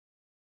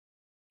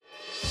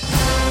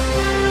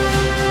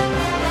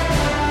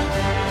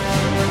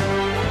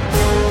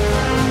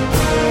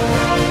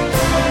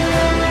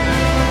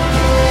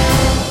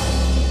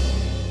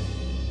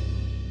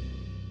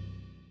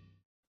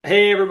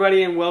Hey,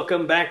 everybody, and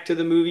welcome back to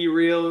the Movie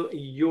Reel,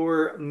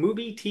 your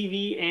movie,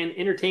 TV, and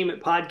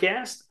entertainment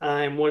podcast.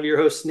 I'm one of your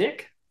hosts,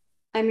 Nick,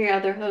 I'm your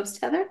other host,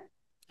 Heather.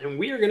 and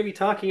we are going to be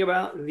talking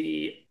about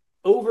the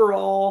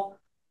overall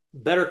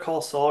Better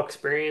Call Saul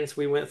experience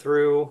we went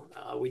through.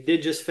 We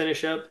did just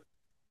finish up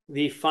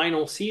the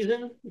final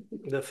season.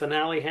 The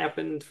finale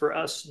happened for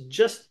us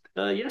just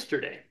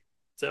yesterday.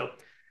 So,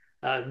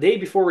 day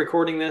before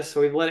recording this,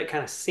 so we've let it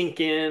kind of sink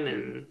in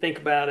and think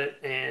about it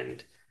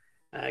and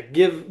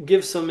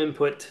give some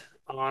input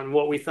on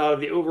what we thought of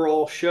the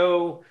overall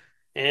show.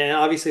 And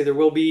obviously, there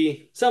will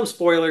be some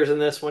spoilers in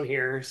this one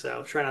here,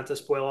 so try not to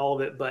spoil all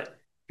of it. But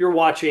if you're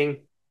watching,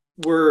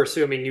 we're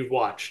assuming you've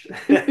watched.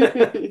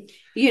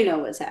 You know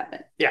what's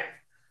happened. Yeah.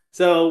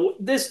 So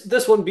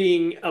this one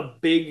being a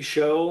big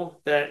show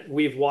that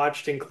we've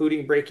watched,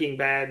 including Breaking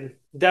Bad,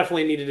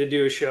 definitely needed to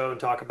do a show and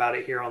talk about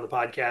it here on the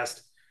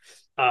podcast.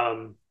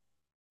 Um,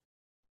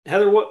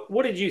 Heather,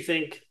 what did you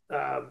think?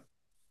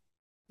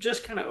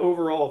 Just kind of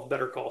overall of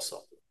Better Call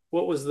Saul.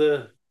 What was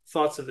the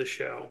thoughts of the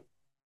show?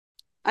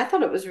 I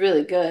thought it was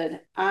really good.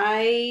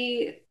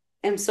 I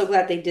am so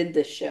glad they did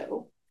this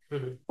show.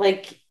 Mm-hmm.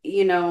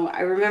 I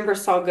remember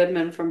Saul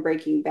Goodman from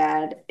Breaking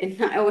Bad,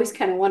 and I always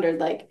kind of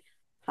wondered,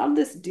 how did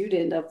this dude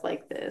end up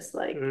like this?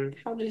 Mm-hmm.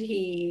 How did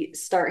he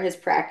start his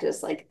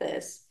practice like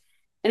this?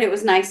 And it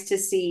was nice to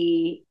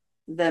see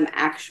them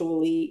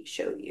actually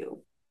show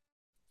you,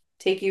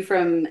 take you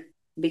from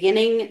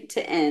beginning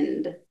to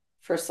end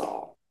for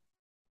Saul,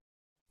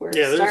 where it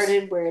Yeah, there's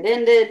started, where it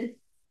ended.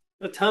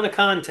 a ton of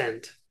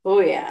content Oh,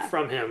 yeah.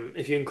 from him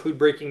if you include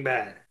Breaking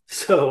Bad.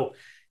 So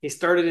he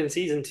started in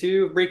season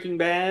 2 of Breaking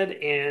Bad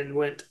and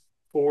went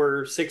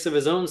for 6 of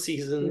his own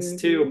seasons Hmm.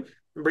 too.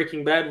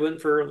 Breaking Bad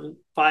went for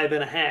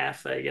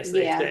 5.5, I guess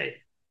they Yeah. say.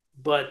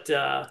 But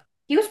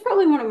He was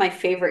probably one of my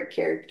favorite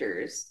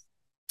characters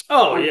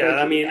oh on yeah,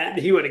 I Breaking mean Bad.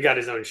 he would have got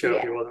his own show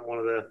if he Yeah. wasn't one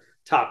of the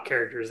top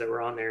characters that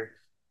were on there.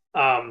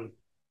 Um,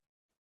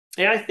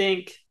 yeah, I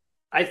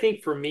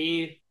think for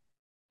me,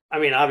 I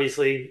mean,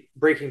 obviously,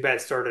 Breaking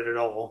Bad started it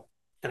all,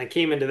 and I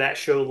came into that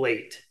show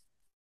late,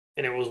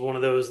 and it was one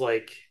of those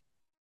like,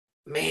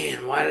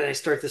 man, why did I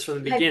start this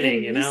from the I've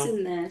beginning? been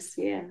missing this.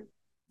 Yeah.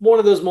 One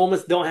of those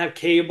moments. Don't have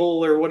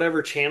cable or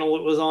whatever channel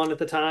it was on at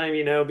the time.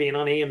 Being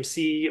on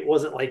AMC, it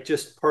wasn't like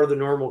just part of the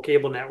normal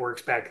cable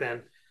networks back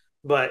then.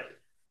 But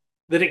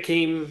then it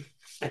came,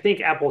 I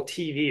think Apple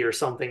TV or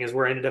something is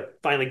where I ended up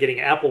finally getting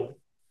Apple,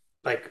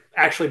 like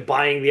actually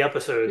buying the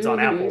episodes on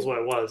Apple is Hmm. what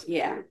it was.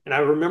 Yeah. And I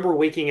remember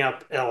waking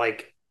up at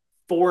like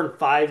 4 and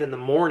 5 in the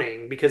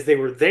morning because they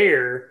were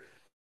there.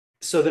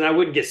 So then I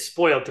wouldn't get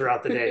spoiled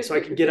throughout the day. So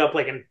I could get up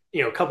like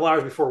a couple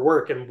hours before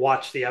work and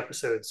watch the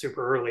episode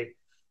super early.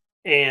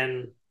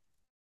 And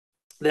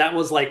that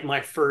was like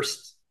my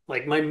first,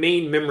 like my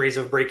main memories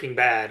of Breaking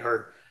Bad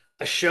are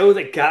a show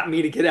that got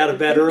me to get out of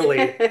bed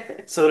early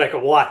so that I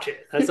could watch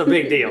it. That's a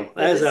big deal. That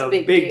That is is a a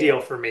big big deal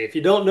deal. for me. If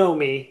you don't know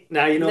me,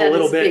 now you know a That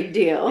little is a bit. big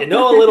You deal.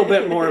 know a little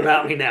bit more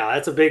about me now.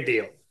 That's a big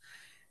deal.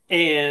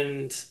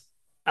 And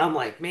I'm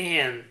like,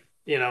 man,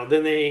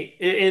 then it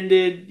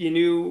ended. You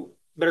knew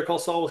Better Call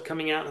Saul was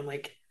coming out. And I'm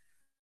like,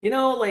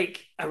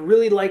 like I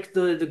really like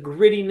the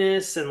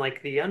grittiness and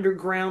like the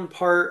underground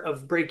part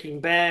of Breaking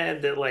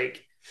Bad that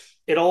like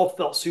it all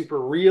felt super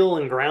real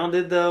and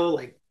grounded though.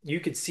 Like you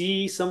could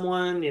see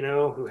someone,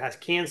 who has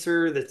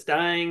cancer that's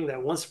dying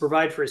that wants to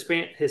provide for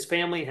his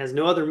family, has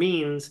no other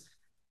means,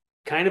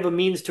 kind of a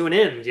means to an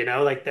end,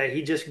 like that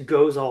he just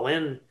goes all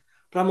in.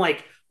 But I'm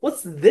like,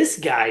 what's this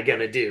guy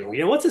gonna do?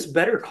 What's this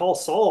Better Call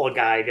Saul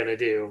guy gonna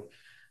do?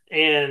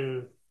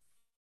 And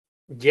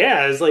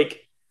yeah, it's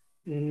like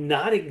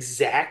not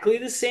exactly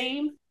the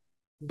same,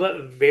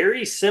 but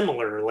very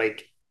similar.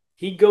 Like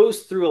he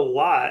goes through a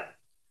lot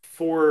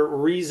for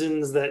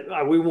reasons that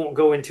we won't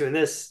go into in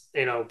this,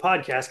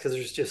 podcast because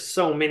there's just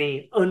so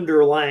many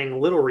underlying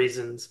little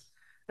reasons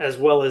as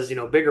well as,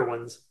 bigger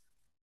ones.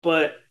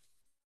 But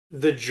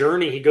the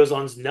journey he goes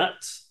on is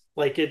nuts.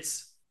 Like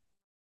it's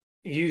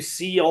you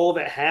see all of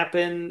it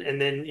happen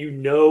and then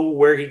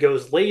where he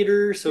goes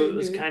later. So it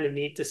was Hmm. kind of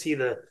neat to see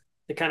the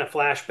kind of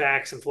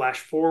flashbacks and flash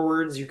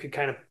forwards. You could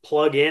kind of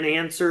plug in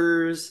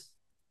answers.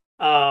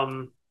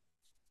 Um,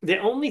 the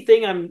only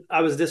thing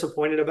I was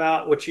disappointed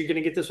about, which you're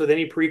gonna get this with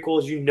any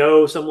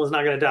prequels, someone's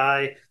not gonna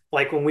die.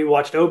 Like when we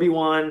watched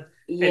Obi-Wan and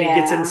he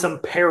gets in Yeah. some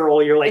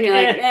peril, you're And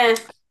like, you're like,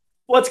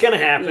 what's gonna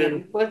yeah,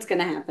 happen? what's going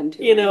to happen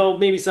to him?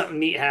 Maybe something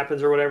neat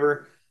happens or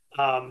whatever.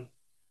 Um,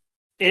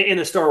 in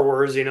the Star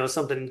Wars,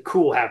 something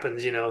cool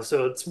happens,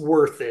 so it's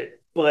worth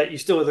it. But you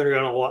still they're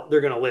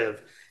gonna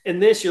live. In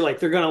this, you're like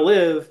they're gonna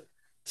live.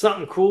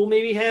 Something cool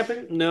maybe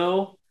happen?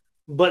 No,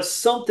 but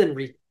something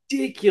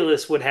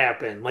ridiculous would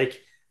happen.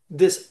 Like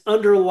this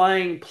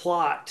underlying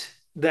plot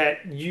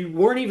that you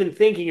weren't even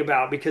thinking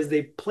about because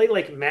they play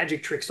like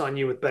magic tricks on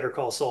you with Better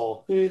Call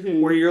Saul, where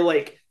Hmm. you're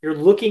like you're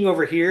looking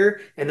over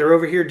here and they're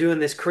over here doing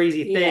this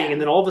crazy thing, and Yeah.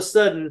 then all of a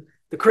sudden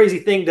the crazy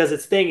thing does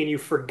its thing and you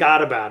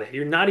forgot about it.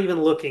 You're not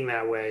even looking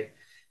that way.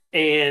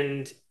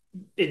 And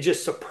it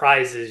just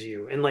surprises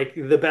you in like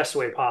the best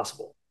way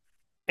possible.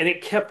 And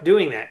it kept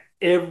doing that.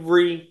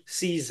 every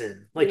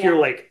season. Like you're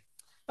Yeah. like,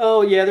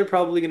 oh yeah, they're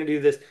probably gonna do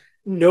this.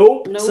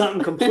 Nope, Nope.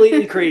 something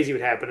completely crazy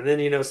would happen, and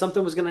then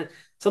something's gonna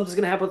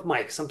happen with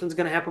Mike. Something's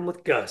gonna happen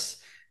with Gus.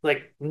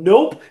 Like,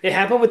 nope, it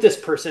happened with this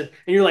person,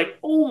 and you're like,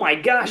 oh my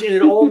gosh, and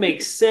it all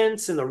makes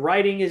sense, and the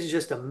writing is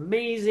just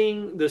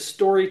amazing. The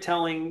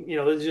storytelling,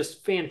 is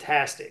just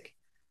fantastic.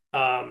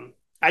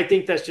 I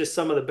think that's just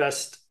some of the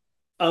best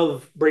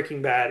of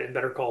Breaking Bad and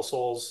Better Call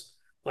Saul's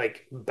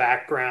like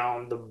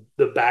background,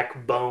 the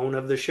backbone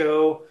of the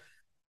show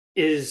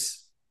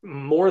is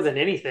more than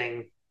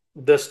anything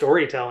the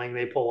storytelling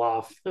they pull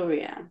off. Oh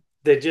yeah.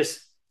 That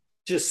just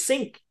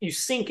sink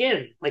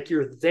in like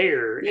you're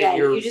there and Yeah,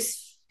 you you're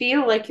just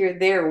feel like you're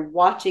there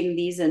watching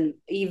these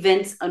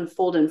events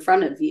unfold in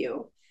front of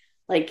you.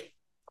 Like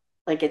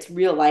like it's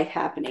real life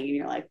happening and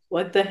you're like,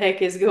 what the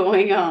heck is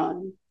going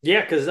on?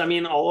 yeah, because I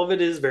mean all of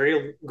it is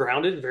very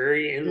grounded,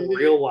 very in Mm-hmm.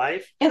 real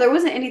life. Yeah, there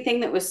wasn't anything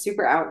that was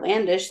super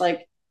outlandish.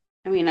 Like,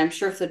 I mean, I'm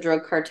sure if the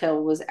drug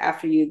cartel was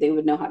after you, they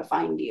would know how to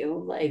find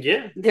you. Like,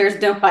 Yeah. there's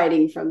no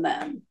hiding from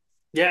them.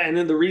 Yeah, and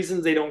then the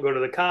reasons they don't go to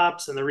the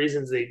cops and the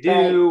reasons they Right.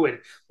 do and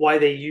why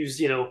they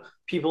use,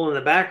 people in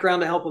the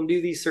background to help them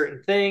do these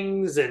certain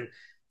things and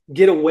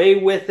get away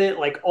with it.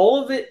 Like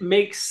all of it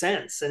makes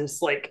sense. And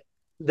it's like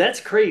that's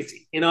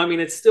crazy. I mean,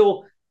 it's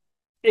still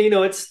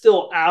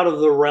out of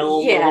the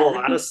realm of a Yeah.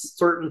 lot of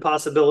certain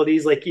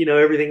possibilities. Like,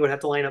 everything would have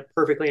to line up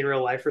perfectly in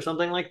real life or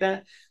something like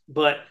that.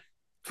 But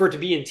for it to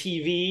be in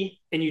TV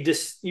and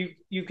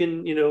you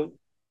can,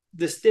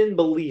 distend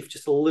belief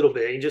just a little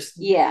bit and just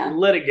Yeah.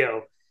 let it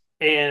go.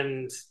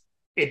 And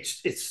it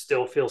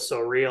still feels so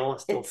real.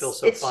 It still feels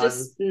so It's fun.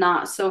 just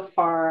not so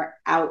far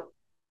out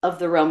of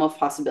the realm of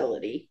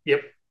possibility.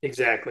 Yep,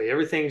 exactly.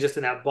 Everything's just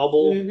in that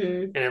bubble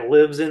Mm-hmm. and it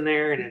lives in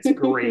there and it's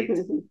great.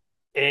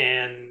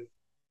 And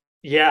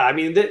yeah, I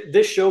mean,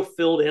 this show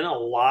filled in a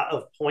lot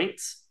of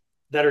points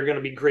that are going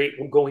to be great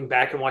going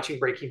back and watching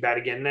Breaking Bad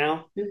again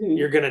now. Mm-hmm.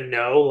 You're going to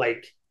know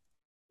like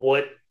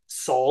what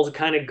Saul's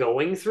kind of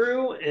going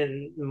through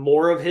and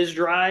more of his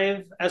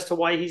drive as to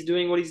why he's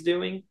doing what he's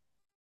doing.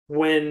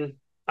 When,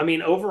 I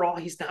mean, overall,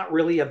 he's not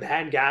really a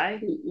bad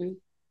guy. Mm-mm.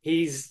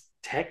 He's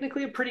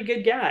technically a pretty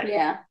good guy,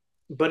 Yeah.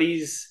 but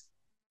he's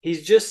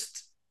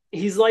just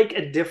he's like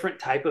a different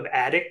type of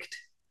addict.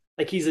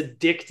 Like he's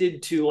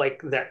addicted to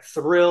like that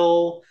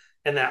thrill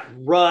and that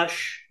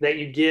rush that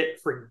you get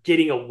for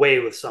getting away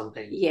with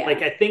something. Like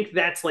Yeah. I think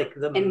that's like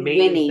the And main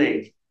winning.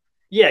 thing.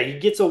 Yeah, he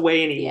gets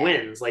away and he Yeah.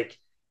 wins. Like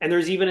and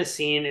there's even a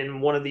scene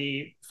in one of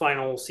the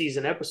final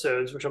season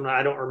episodes, which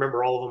I don't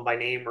remember all of them by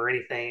name or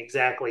anything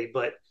exactly,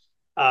 but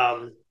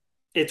um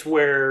it's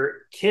where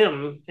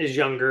Kim is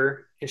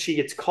younger and she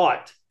gets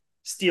caught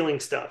stealing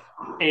stuff.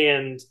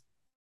 And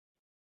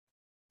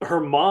her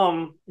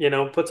mom,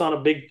 puts on a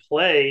big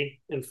play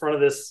in front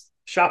of this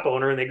shop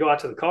owner and they go out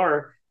to the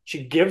car.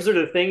 She gives her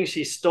the thing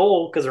she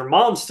stole because her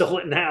mom stole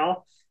it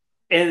now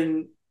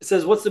and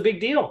says, "What's the big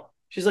deal?"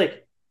 She's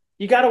like,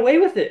 "You got away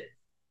with it.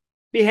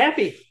 Be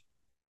happy."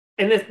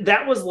 And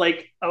that was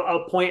like a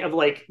point of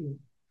like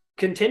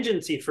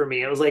contingency for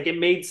me. It was like, it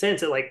made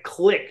sense. It like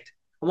clicked.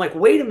 I'm like,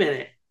 wait a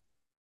minute.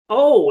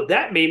 Oh,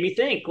 that made me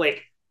think.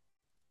 Like,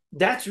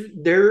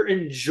 they're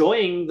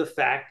enjoying the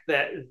fact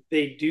that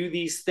they do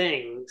these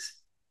things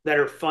that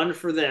are fun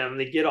for them.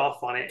 They get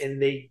off on it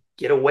and they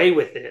get away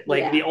with it.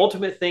 Like the Yeah.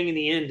 ultimate thing in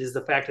the end is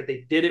the fact that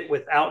they did it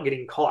without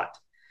getting caught.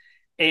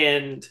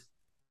 And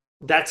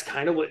that's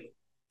kind of what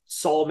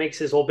Saul makes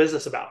his whole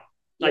business about.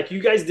 Like, Yep. you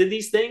guys did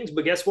these things,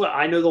 but guess what?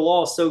 I know the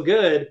law is so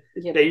good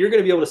Yep. that you're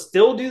going to be able to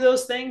still do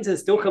those things and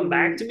still come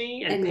back to And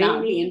me and and pay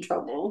not be in me.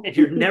 trouble. And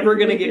you're never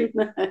going to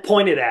get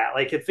pointed at.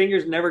 Like, the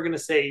finger's never going to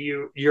say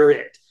you're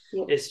it.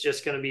 Yep. It's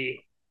just going to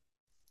be,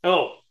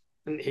 oh,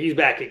 and he's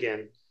back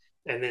again.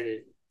 And then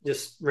it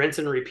just rinse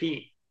and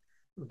repeat.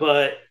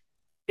 But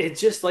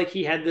it's just like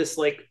he had this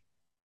like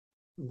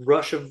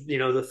rush of,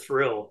 the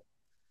thrill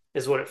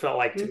is what it felt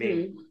like to me.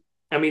 Mm-hmm.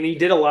 I mean, he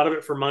did a lot of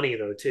it for money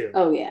though, too.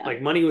 Oh yeah.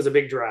 Like money was a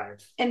big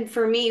drive. And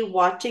for me,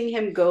 watching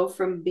him go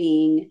from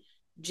being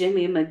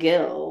Jimmy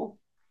McGill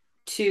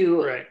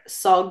to Right.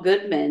 Saul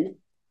Goodman,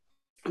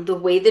 the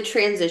way the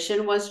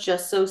transition was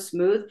just so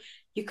smooth,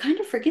 you kind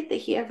of forget that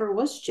he ever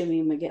was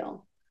Jimmy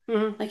McGill.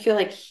 Mm-hmm. Like you're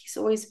like, he's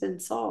always been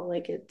Saul.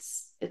 Like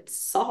it's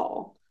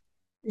Saul.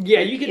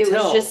 Yeah, you Like could it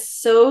was tell.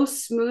 just so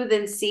smooth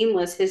and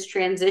seamless his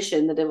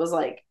transition that it was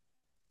like,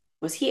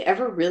 was he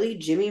ever really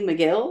Jimmy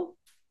McGill?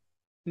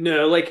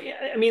 No, like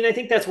I mean, I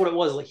think that's what it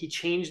was. Like he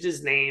changed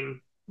his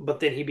name, but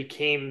then he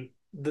became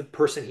the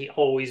person he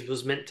always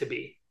was meant to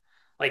be.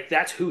 Like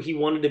that's who he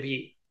wanted to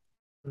be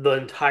the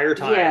entire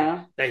time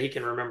Yeah. that he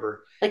can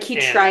remember. Like he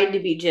And tried to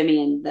be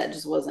Jimmy and that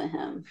just wasn't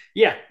him.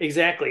 yeah,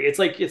 exactly. It's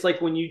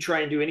like when you try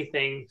and do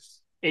anything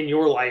in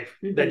your life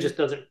that Mm-hmm. just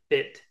doesn't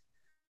fit,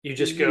 you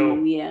just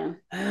go, Yeah.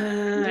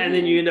 and then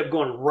Yeah. you end up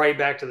going right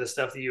back to the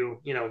stuff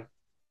that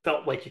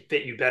felt like you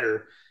fit you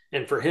better.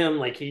 And for him,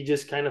 like he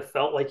just kind of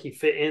felt like he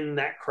fit in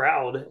that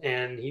crowd,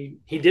 and he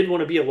did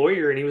want to be a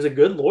lawyer, and he was a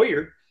good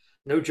lawyer,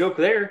 no joke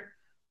there.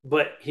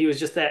 But he was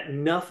just that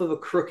enough of a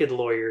crooked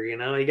lawyer,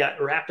 He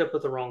got wrapped up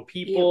with the wrong Yep.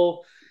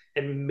 people.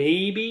 And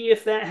maybe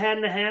if that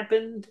hadn't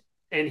happened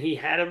and he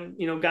had him,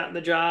 gotten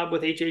the job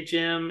with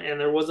HHM and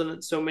there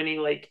wasn't so many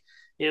like,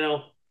 you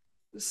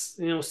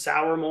know,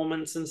 sour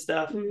moments and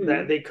stuff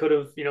that Hmm. they could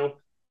have,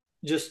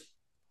 just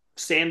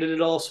sanded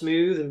it all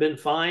smooth and been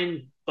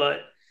fine.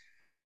 But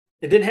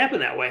it didn't happen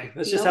that way.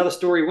 That's just how the Nope.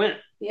 story went.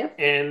 Yep.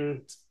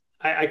 And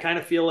I kind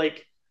of feel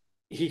like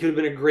he could have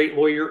been a great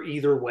lawyer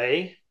either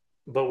way,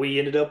 but we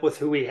ended up with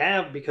who we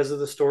have because of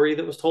the story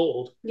that was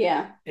told.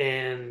 Yeah.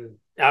 And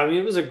I mean,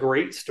 it was a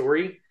great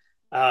story.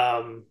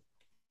 Um,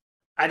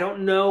 I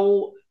don't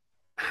know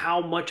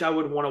how much I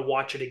would want to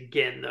watch it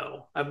again,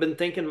 though. I've been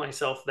thinking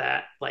myself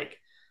that, like,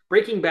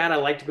 Breaking Bad, I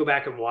like to go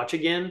back and watch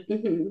again,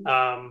 Hmm.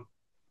 um,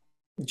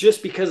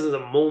 just because of the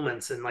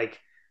moments. And, like,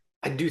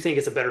 I do think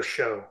it's a better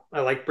show.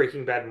 I like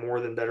Breaking Bad more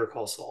than Better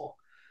Call Saul.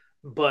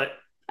 But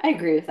I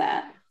agree with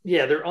that.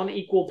 yeah, they're on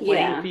equal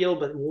playing Yeah. field,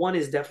 but one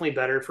is definitely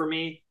better for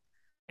me.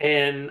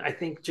 And I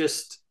think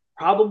just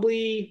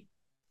probably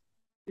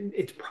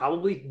it's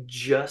probably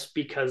just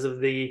because of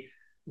the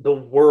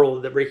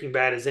world that Breaking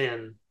Bad is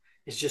in.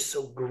 It's just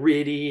so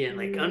gritty and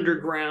like Mm.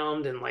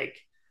 underground and like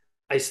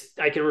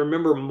I can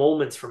remember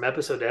moments from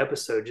episode to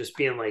episode just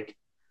being like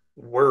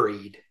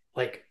worried,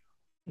 like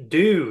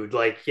dude,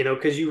 like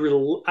because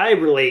I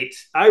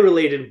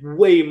related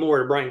way more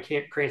to Bryan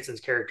Cranston's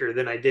character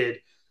than I did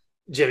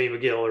Jimmy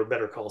McGill or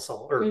Better Call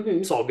Saul or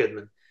Hmm. Saul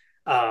Goodman,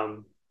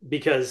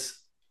 because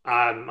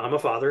I'm a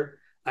father.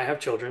 I have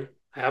children.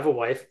 I have a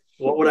wife.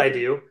 What would I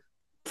do?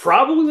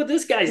 Probably what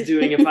this guy's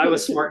doing if I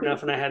was smart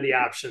enough and I had the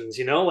options.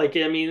 Like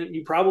I mean,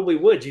 you probably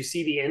would. You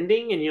see the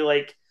ending and you're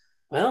like,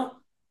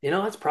 well,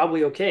 that's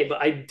probably okay.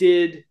 But I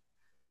did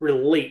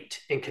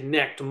relate and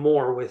connect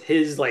more with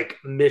his like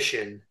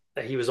mission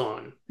that he was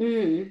on,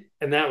 Mm.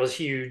 and that was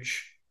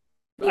huge.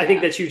 I think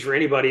Yeah. that's huge for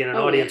anybody in an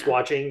Oh audience yeah.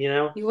 watching.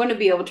 You want to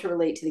be able to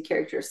relate to the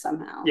characters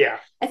somehow. Yeah,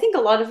 I think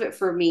a lot of it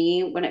for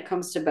me when it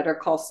comes to Better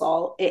Call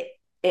Saul, it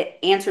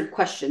answered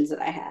questions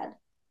that I had.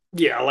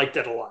 yeah, I like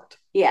that a lot.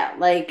 Yeah,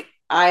 like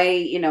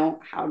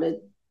how did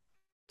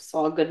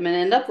Saul Goodman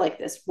end up like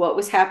this? What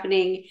was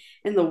happening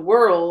in the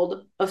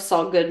world of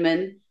Saul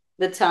Goodman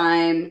the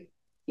time,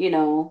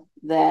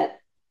 that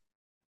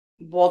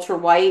Walter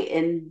White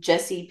and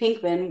Jesse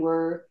Pinkman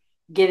were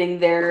getting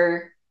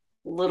their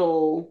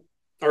little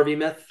RV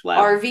Meth Lab.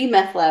 RV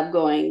meth lab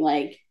going,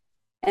 like,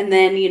 and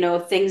then,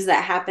 things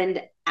that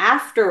happened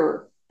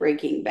after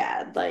Breaking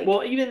Bad, like,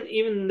 Well,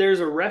 even there's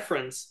a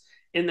reference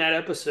in that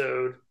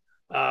episode,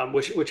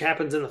 which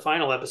happens in the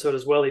final episode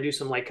as well. They do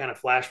some like kind of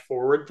flash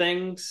forward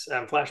things,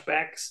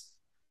 flashbacks,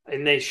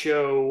 and they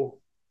show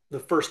the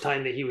first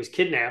time that he was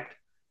kidnapped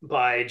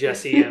by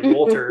Jesse and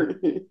Walter,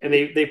 and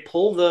they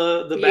pull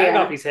the bag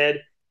off yeah, his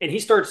head, and he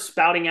starts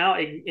spouting out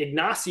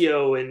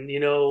Ignacio and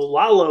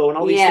Lalo and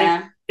all these things.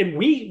 yeah, And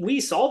we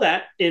saw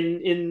that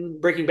in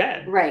Breaking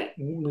Bad. right.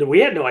 We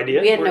had no We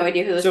idea. had no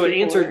idea who those So it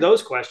people answered were.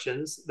 those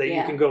questions that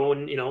you can Yeah. go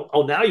and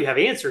oh, now you have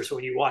answers. So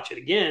when you watch it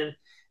again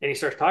and he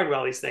starts talking about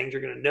all these things,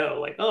 you're gonna know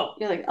like, oh,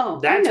 You're like, oh, I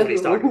that's know what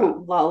he's talking about.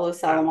 who Lalo Um,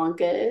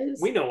 Salamanca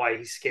we is. know why he's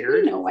We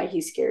scared. know why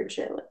he's scared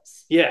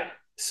shitless. Yeah.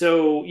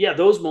 So yeah,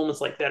 those moments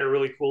like that are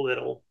really cool.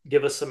 That'll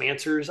give us some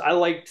answers. I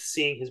liked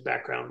seeing his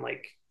background,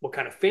 like what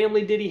kind of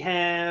family did he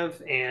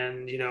have,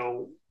 and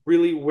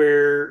really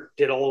where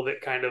did all of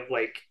it kind of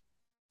like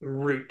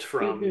root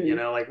from? Hmm.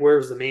 Like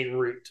where's the main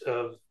root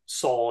of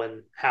Saul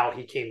and how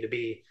he came to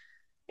be?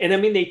 And I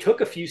mean, they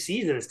took a few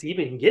seasons to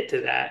even get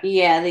to that.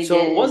 Yeah, they So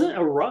it did. wasn't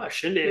a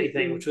rush into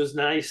anything, which Mm-mm. was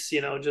nice,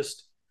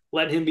 just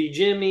let him be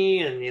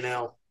Jimmy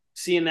and,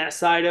 seeing that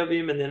side of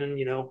him. And then,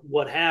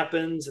 what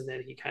happens. And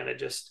then he kind of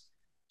just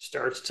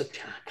starts to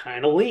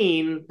kind of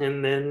lean.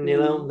 And then,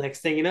 Mm.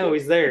 next thing you know,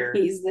 he's there.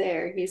 He's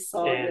there. He's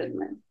Saul And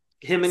Goodman.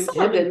 him and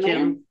Saul him and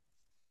Kim,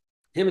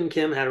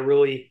 Goodman. had a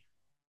really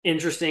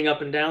interesting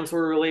up and down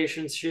sort of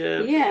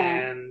relationship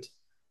Yeah. and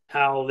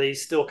how they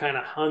still kind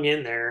of hung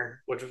in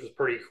there, which was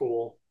pretty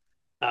cool.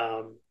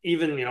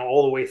 Even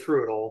all the way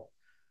through it all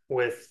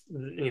with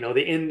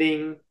the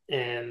ending,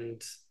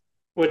 and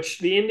which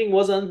the ending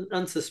was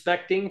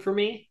unsuspecting for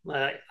me.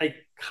 I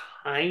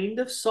kind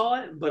of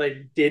saw it, but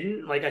I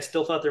didn't. Like I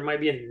still thought there might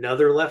be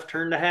another left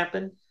turn to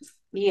happen,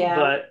 Yeah.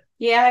 but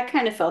Yeah, I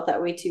kind of felt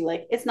that way too.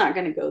 Like, it's not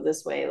going to go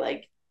this way.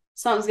 Like,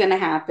 something's going to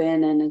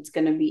happen and it's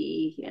going to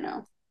be,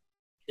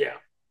 yeah,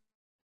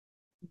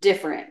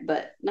 different.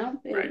 But no,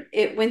 right.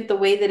 it went the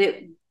way that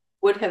it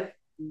would have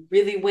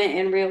really went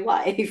in real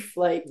life.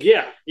 Like,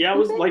 Yeah, it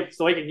was okay.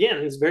 like again,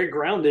 it was very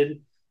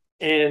grounded,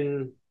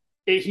 and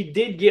he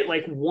did get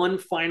like one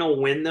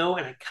final win though,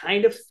 and I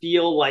kind of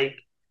feel like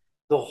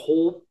the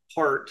whole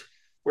part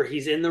where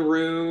he's in the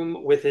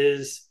room with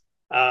his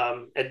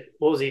what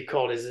was he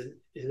called? His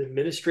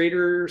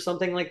administrator or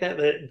something like that?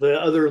 The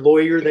other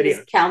lawyer that he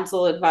His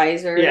counsel yeah,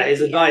 advisor. his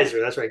Yeah. advisor.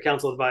 That's right,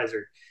 counsel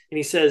advisor. And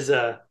he says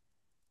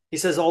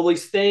all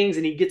these things,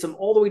 and he gets them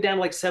all the way down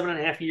to like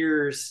 7.5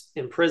 years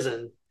in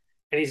prison,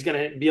 and he's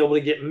gonna be able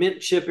to get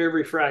mint chip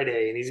every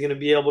Friday, and he's gonna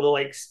be able to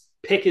like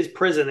pick his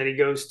prison that he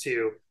goes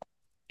to,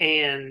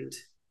 and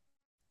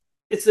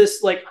it's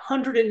this like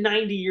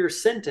 190-year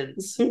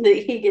sentence,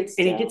 that he gets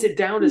and he gets down. it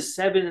down to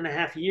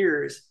 7.5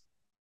 years.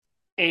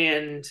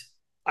 And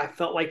I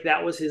felt like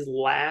that was his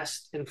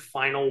last and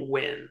final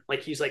win.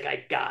 Like he's like,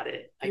 I got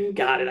it. I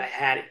got it. I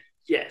had it.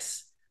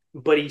 Yes.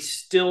 But he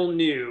still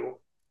knew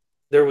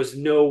there was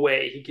no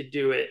way he could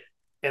do it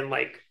and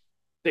like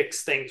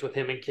fix things with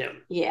him and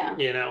Kim. Yeah.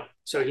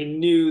 So he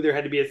knew there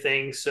had to be a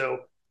thing. So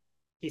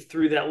he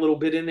threw that little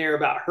bit in there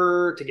about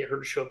her to get her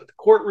to show up at the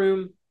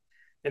courtroom.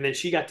 And then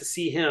she got to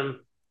see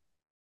him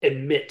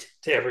admit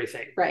to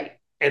everything. Right.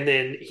 And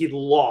then he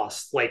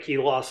lost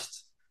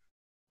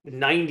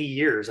 90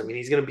 years. I mean,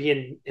 he's going to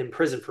be in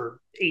prison for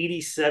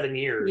 87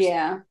 years.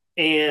 Yeah.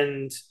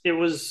 And it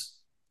was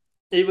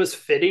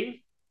fitting.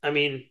 I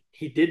mean,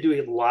 he did do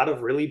a lot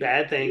of really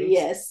bad things.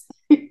 Yes.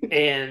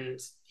 And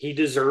he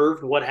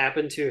deserved what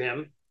happened to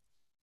him.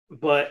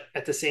 But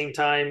at the same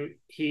time,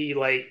 he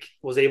like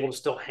was able to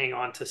still hang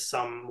on to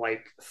some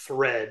like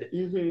thread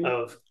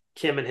of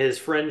Kim and his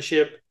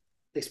friendship.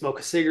 They smoke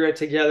a cigarette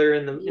together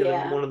in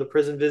one of the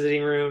prison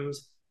visiting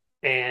rooms,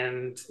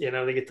 and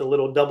they get the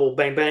little double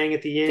bang bang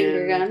at the end.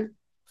 Finger gun.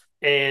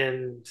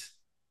 And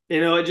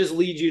it just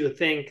leads you to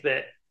think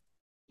that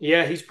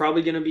yeah, he's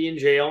probably going to be in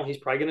jail. He's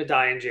probably going to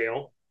die in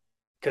jail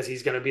because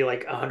he's going to be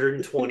like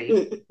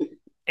 120,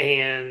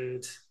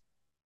 and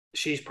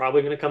she's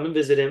probably going to come and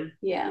visit him.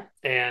 Yeah.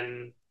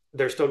 And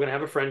they're still going to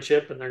have a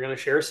friendship, and they're going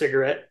to share a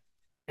cigarette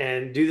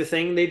and do the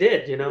thing they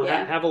did,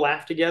 have a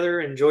laugh together,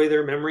 enjoy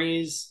their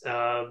memories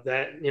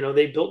that,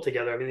 they built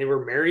together. I mean, they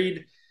were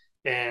married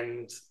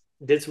and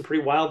did some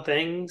pretty wild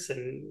things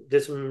and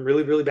did some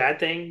really, really bad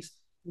things.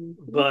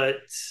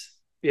 But,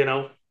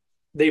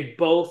 they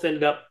both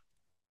ended up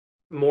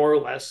more or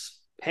less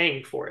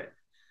paying for it.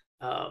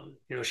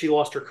 She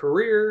lost her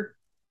career,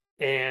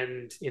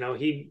 and,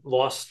 he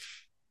lost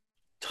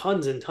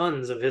tons and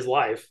tons of his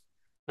life,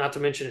 not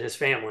to mention his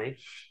family,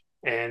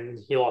 and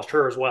he lost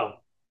her as well.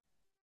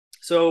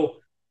 So,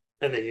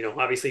 and then,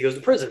 obviously he goes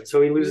to prison,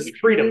 so he loses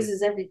freedom. He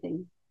loses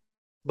everything.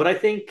 But I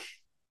think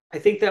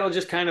that was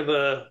just kind of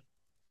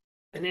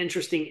an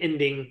interesting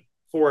ending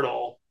for it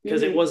all,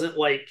 because it wasn't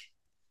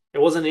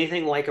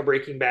anything like a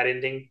Breaking Bad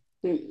ending.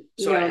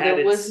 So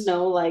there was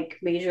no like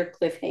major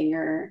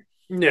cliffhanger.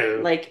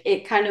 No. Like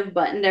it kind of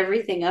buttoned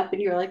everything up,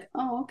 and you're like,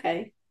 oh,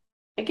 okay,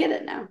 I get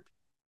it now.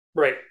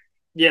 Right.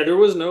 Yeah, there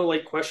was no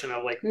like question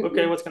of like,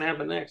 okay, what's going to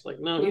happen next? Like,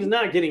 no, he's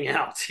not getting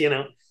out.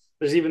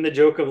 There's even the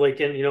joke of like,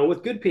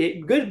 with good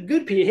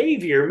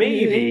behavior,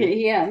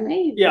 maybe. Yeah,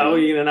 maybe. Yeah,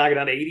 you're gonna knock it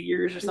down to 80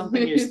 years or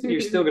something.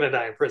 You're still gonna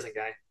die in prison,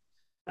 guy.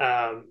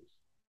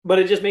 But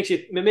it just makes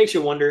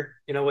you wonder,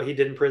 what he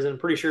did in prison. I'm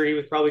pretty sure he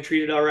was probably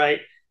treated all right.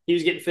 He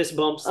was getting fist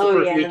bumps the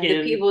first weekend.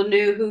 The people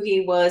knew who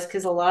he was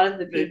because a lot of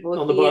the people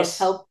on the bus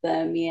had helped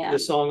them. Yeah, the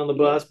song on the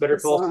bus, Better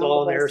Call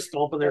Saul, and they're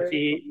stomping their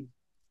feet.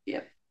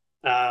 Yep.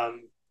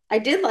 I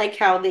did like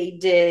how they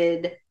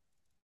did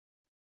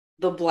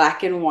the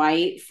black and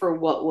white for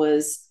what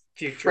was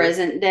future,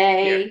 present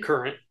day,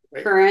 current.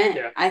 Right? Current.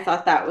 Yeah. I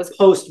thought that was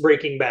post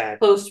Breaking Bad.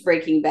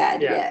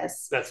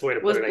 Yes, that's the way to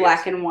put it. Was it,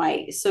 black and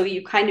white, so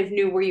you kind of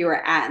knew where you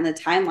were at in the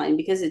timeline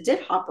because it did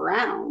hop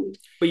around.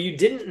 But you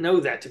didn't know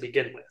that to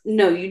begin with.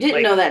 No, you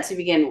didn't know that to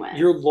begin with.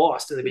 You're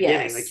lost in the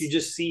beginning. Yes. Like you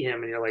just see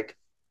him and you're like,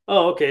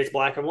 oh, okay, it's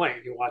black and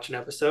white. You watch an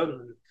episode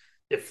and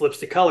it flips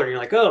to color and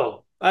you're like,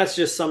 oh, that's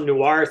just some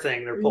noir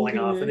thing they're pulling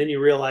off. And then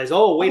you realize,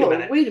 oh, wait a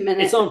minute.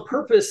 It's on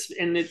purpose,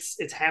 and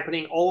it's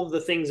happening. All of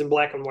the things in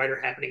black and white are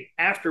happening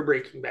after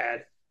Breaking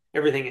Bad.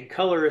 Everything in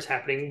color is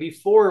happening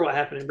before what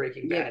happened in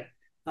Breaking Bad.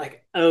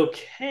 Like,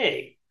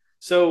 okay.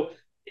 So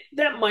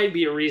that might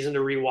be a reason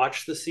to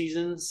rewatch the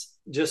seasons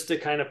just to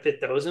kind of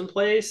fit those in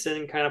place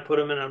and kind of put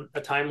them in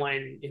a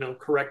timeline,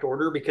 correct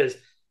order, because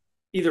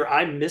either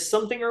I missed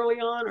something early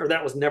on or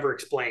that was never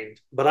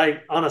explained. But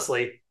I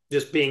honestly,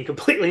 just being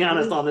completely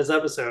honest on this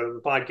episode of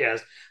the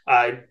podcast,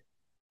 I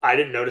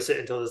didn't notice it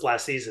until this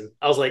last season.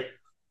 I was like,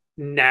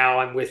 now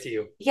I'm with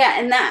you. Yeah,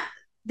 and that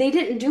they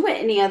didn't do it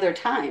any other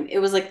time. It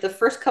was like the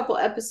first couple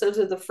episodes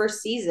of the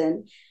first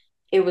season,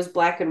 it was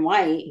black and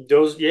white.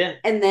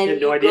 And then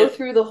you go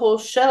through the whole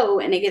show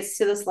and it gets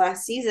to this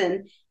last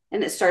season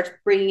and it starts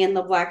bringing in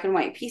the black and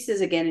white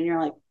pieces again. And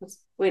you're like,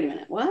 wait a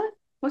minute, what?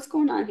 What's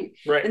going on here?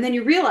 Right. And then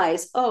you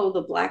realize, oh,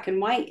 the black and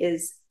white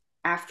is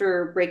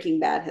after Breaking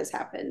Bad has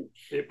happened.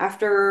 Yep.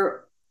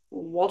 After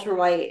Walter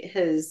White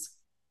has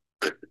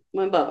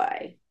went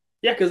bye-bye.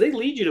 Yeah, because they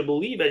lead you to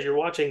believe as you're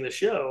watching the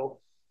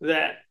show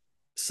that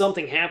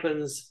something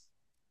happens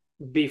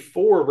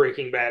before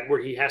Breaking Bad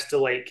where he has to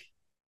like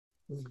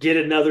get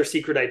another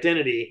secret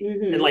identity,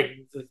 and like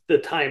the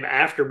time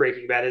after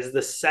Breaking Bad is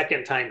the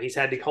second time he's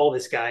had to call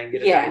this guy and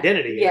get an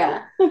identity.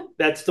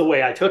 That's the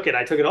way I took it.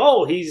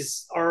 Oh,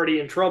 he's already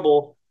in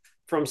trouble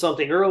from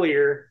something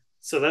earlier,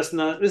 so this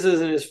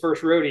isn't his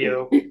first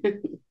rodeo.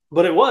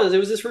 But it was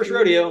his first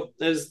rodeo.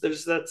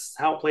 That's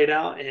how it played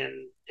out,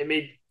 and it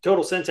made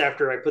total sense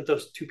after I put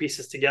those two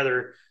pieces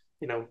together,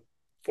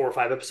 4 or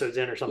 5 episodes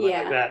in or something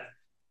like that.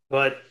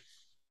 But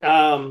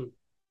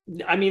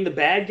I mean, the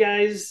bad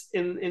guys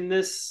in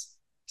this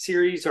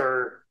series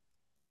are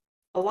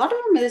A lot of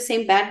them are the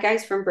same bad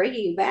guys from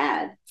Breaking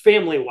Bad,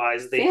 Family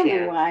wise, they family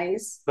can,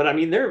 wise. but I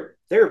mean, they're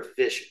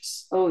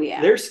vicious. Oh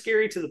yeah. They're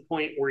scary to the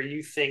point where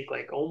you think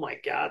like, oh my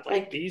god, like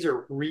Like, these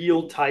are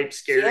real type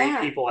scary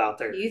yeah. people out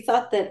there. You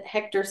thought that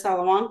Hector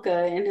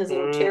Salamanca in his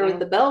little chair with Mm-hmm.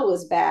 the bell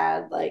was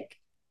bad. Like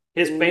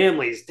His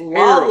family's terrible.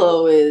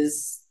 Lalo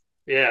is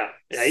Yeah,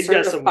 yeah, he's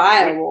got some.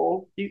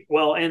 certifiable.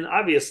 Well, and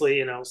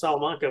obviously,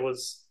 Salamanca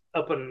was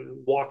up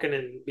and walking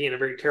and being a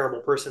very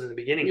terrible person in the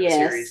beginning of the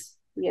series,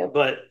 Yes. Yep.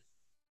 but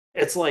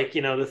it's like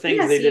the things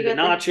Yeah, they so you did to got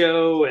the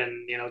Nacho,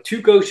 and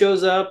Tuco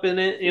shows up in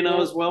it,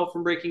 as yep. well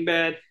from Breaking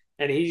Bad,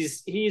 and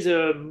he's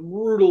a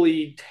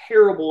brutally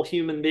terrible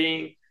human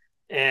being,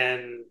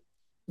 and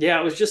yeah,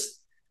 it was just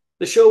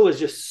the show was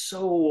just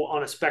so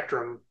on a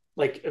spectrum,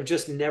 like of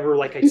just never,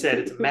 like I said,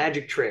 it's a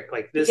magic trick.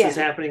 Like this is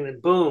Yeah. happening, then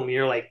boom,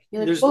 you're like,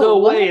 You're like, there's whoa, no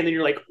way, what? and then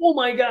you're like, oh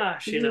my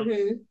gosh,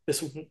 Mm-hmm.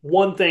 this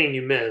one thing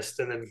you missed,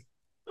 and then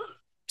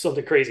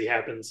something crazy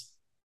happens,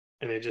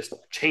 and it just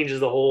changes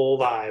the whole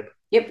vibe.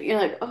 Yep. You're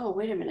like, oh,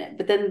 wait a minute.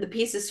 But then the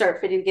pieces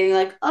start fitting together. You're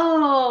like,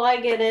 oh,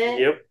 I get it.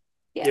 Yep.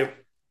 Yeah. Yep.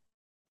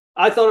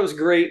 I thought it was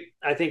great.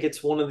 I think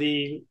it's one of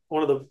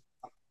the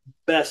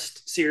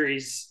best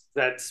series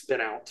that's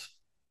been out.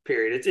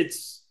 Period.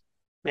 It's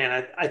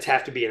man, I'd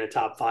have to be in a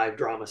top five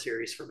drama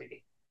series for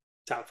me.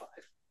 Top five.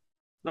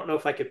 I don't know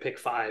if I could pick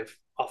five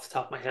off the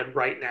top of my head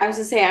right I was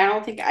now. gonna say I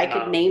don't think I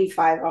could Um, name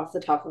five off the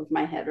top of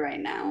my head right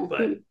now.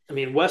 but I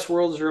mean,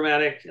 Westworld is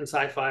dramatic and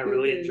sci-fi. I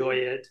really enjoy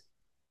Mm-hmm. it.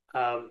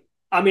 Um,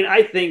 I mean,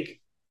 I think.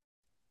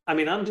 I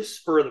mean, I'm just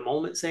spur of the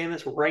moment saying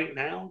this right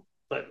now,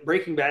 but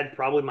Breaking Bad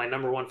probably my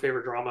number one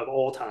favorite drama of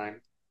all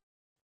time.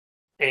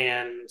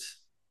 And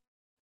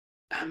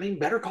I mean,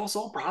 Better Call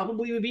Saul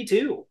probably would be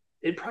too.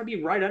 It'd probably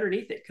be right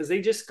underneath it because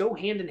they just go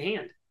hand in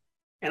hand.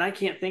 And I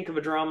can't think of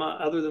a drama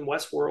other than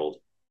Westworld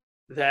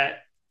that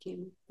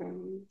Game of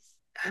Thrones.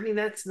 I mean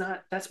that's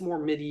more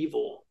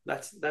medieval.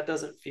 That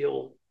doesn't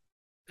feel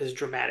as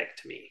dramatic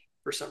to me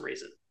for some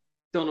reason.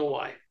 Don't know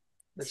why.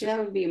 That's See, just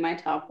that would be my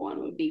top one.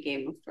 Would be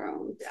Game of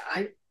Thrones,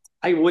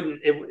 I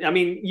wouldn't. I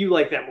mean, you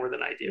like that more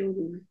than I do,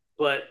 mm-hmm.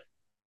 but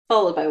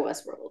Followed by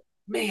Westworld.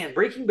 man,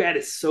 Breaking Bad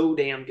is so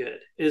damn good.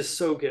 It is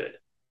so good.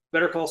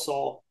 Better Call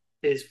Saul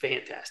is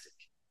fantastic,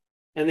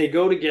 and they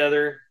go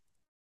together.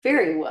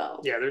 Very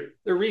well. Yeah,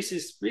 they're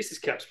Reese's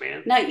Cups,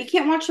 man. Now you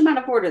can't watch them out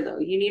of order though.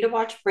 You need to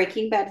watch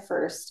Breaking Bad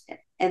first,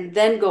 and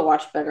then go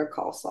watch Better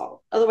Call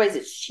Saul. Otherwise,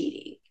 it's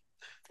cheating.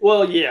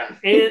 Well, yeah,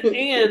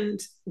 and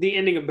the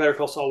ending of Better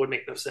Call Saul would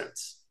make no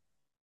sense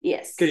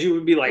Yes. because you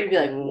would be like, You'd be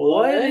like,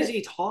 what is what?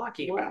 he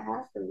talking What about?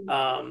 happened?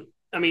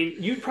 I mean,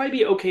 you'd probably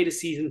be okay to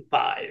season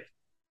five,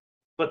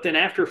 but then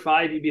after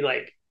five, you'd be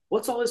like,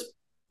 what's all this?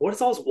 What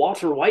is all this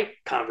Walter White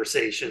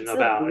conversation What's up,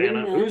 about?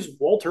 Luna? Who's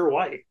Walter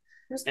White?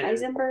 Where's And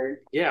Heisenberg?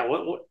 yeah,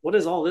 what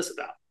is all this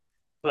about?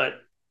 But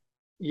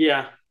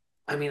yeah,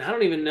 I mean, I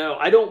don't even know.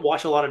 I don't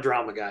watch a lot of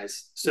drama,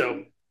 guys.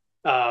 So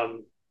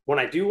when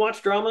I do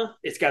watch drama,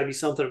 it's got to be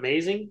something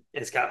amazing.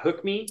 And it's got to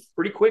hook me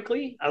pretty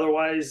quickly.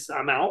 Otherwise,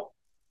 I'm out.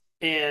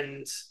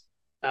 And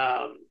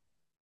um,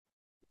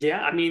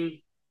 yeah, I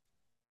mean,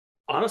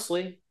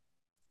 honestly,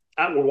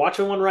 we're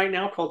watching one right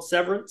now called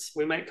Severance.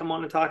 We might come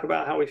on and talk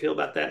about how we feel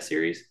about that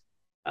series.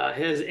 It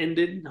has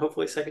ended.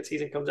 Hopefully, second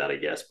season comes out, I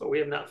guess, but we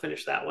have not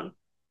finished that one.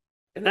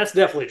 And that's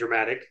definitely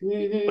dramatic, but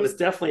Mm-hmm. it's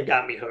definitely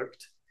got me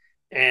hooked.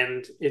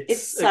 And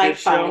It's it's a good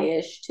show.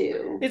 sci-fi-ish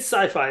too. It's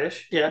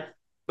sci-fi-ish, yeah.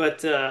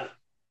 But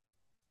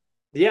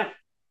yeah,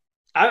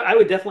 I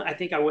would definitely. I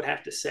think I would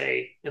have to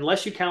say,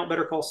 unless you count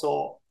Better Call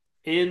Saul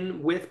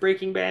in with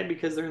Breaking Bad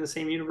because they're in the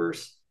same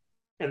universe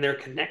and they're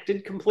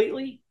connected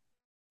completely.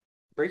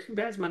 Breaking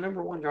Bad's my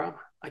number one drama.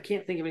 I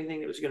can't think of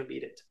anything that was going to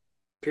beat it.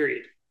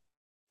 Period.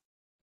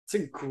 It's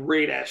a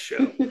great ass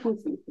show,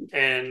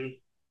 and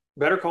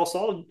Better Call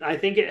Saul. I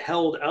think it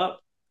held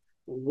up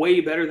way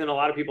better than a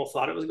lot of people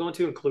thought it was going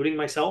to, including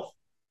myself.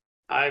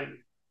 I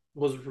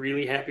was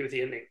really happy with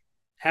the ending.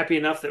 Happy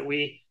enough that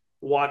we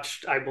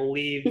watched, I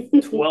believe,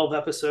 12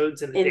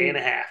 episodes in a day and a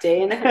In half.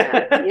 day and a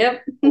half.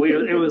 Yep.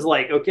 It was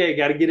like, okay,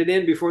 got to get it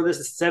in before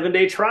this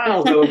 7-day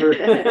trial's over.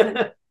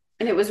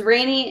 And it was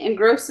rainy and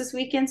gross this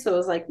weekend, so I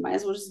was like, might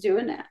as well just do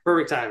it now.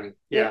 Perfect timing.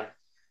 Yeah. Yep.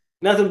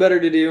 Nothing better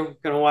to do.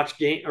 Gonna watch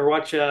game or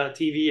watch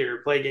TV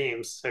or play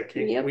games.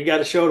 Okay, Yep. we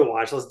got a show to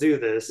watch. Let's do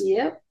this.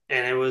 Yep.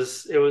 And it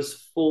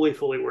was fully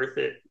worth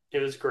it. It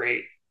was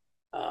great.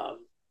 Um,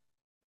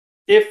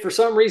 if for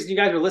some reason you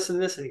guys are listening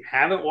to this and you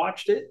haven't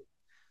watched it,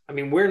 I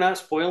mean, we're not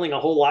spoiling a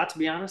whole lot, to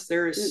be honest.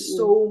 There is Mm-mm.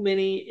 so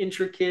many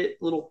intricate,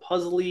 little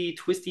puzzly,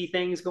 twisty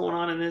things going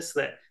on in this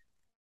that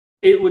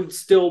it would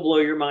still blow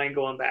your mind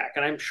going back.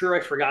 And I'm sure I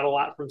forgot a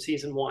lot from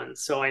season one.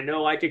 So I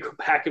know I could go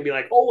back and be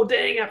like, oh,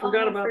 dang, I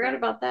forgot I about forgot that.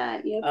 about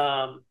that. Yep.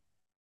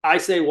 I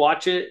say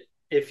watch it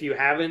if you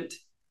haven't.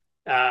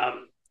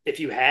 If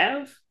you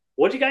have,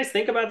 what do you guys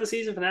think about the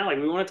season finale?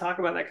 We want to talk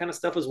about that kind of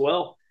stuff as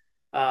well.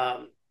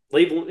 Um,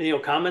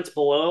 leave comments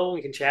below.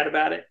 We can chat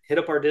about it. Hit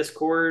up our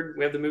Discord.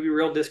 We have the Movie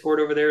Real Discord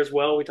over there as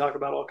well. We talk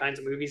about all kinds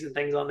of movies and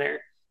things on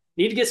there.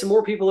 Need to get some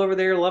more people over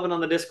there loving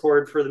on the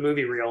Discord for the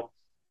Movie Reel.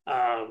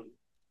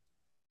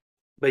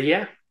 But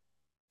yeah,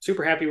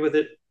 super happy with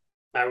it.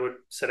 I would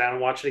sit down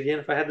and watch it again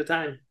if I had the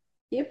time.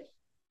 Yep.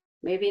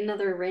 Maybe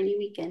another rainy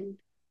weekend.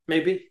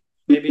 Maybe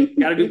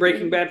got to do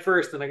Breaking Bad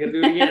first, and I got to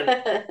do it again.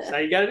 That's how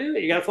you got to do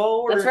it. You got to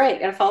follow order. That's right.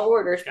 Got to follow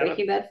orders. Gotta,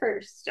 Breaking Bad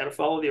first. got to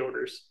follow the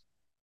orders.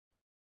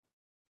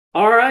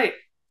 All right.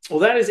 Well,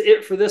 that is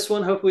it for this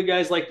one. Hopefully, you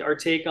guys liked our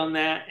take on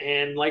that.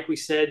 And like we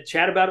said,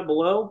 chat about it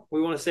below.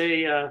 We want to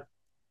say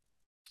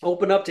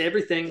open up to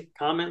everything.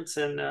 Comments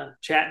and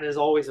chatting is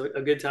always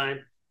a good time.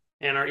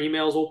 And our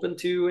email is open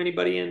to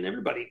anybody and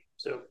everybody.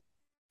 So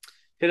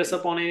hit us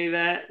up on any of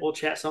that. We'll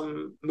chat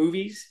some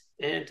movies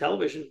and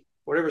television,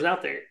 whatever's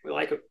out there. We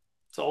like it.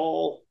 It's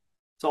all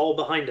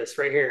behind us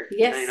right here.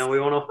 Yes. And, we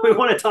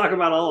want to talk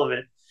about all of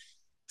it.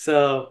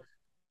 So,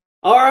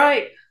 all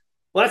right.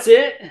 Well, that's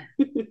it.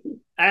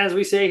 As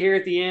we say here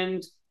at the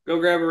end, go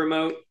grab a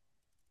remote.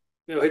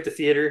 Go hit the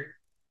theater.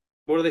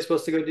 What are they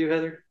supposed to go do,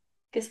 Heather?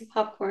 Get some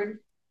popcorn.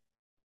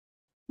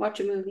 Watch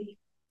a movie.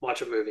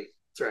 Watch a movie.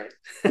 That's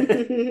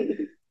right.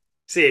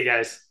 See you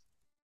guys.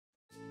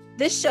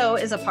 This show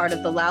is a part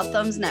of the Loud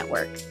Thumbs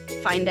Network.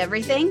 Find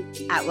everything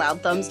at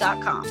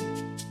loudthumbs.com.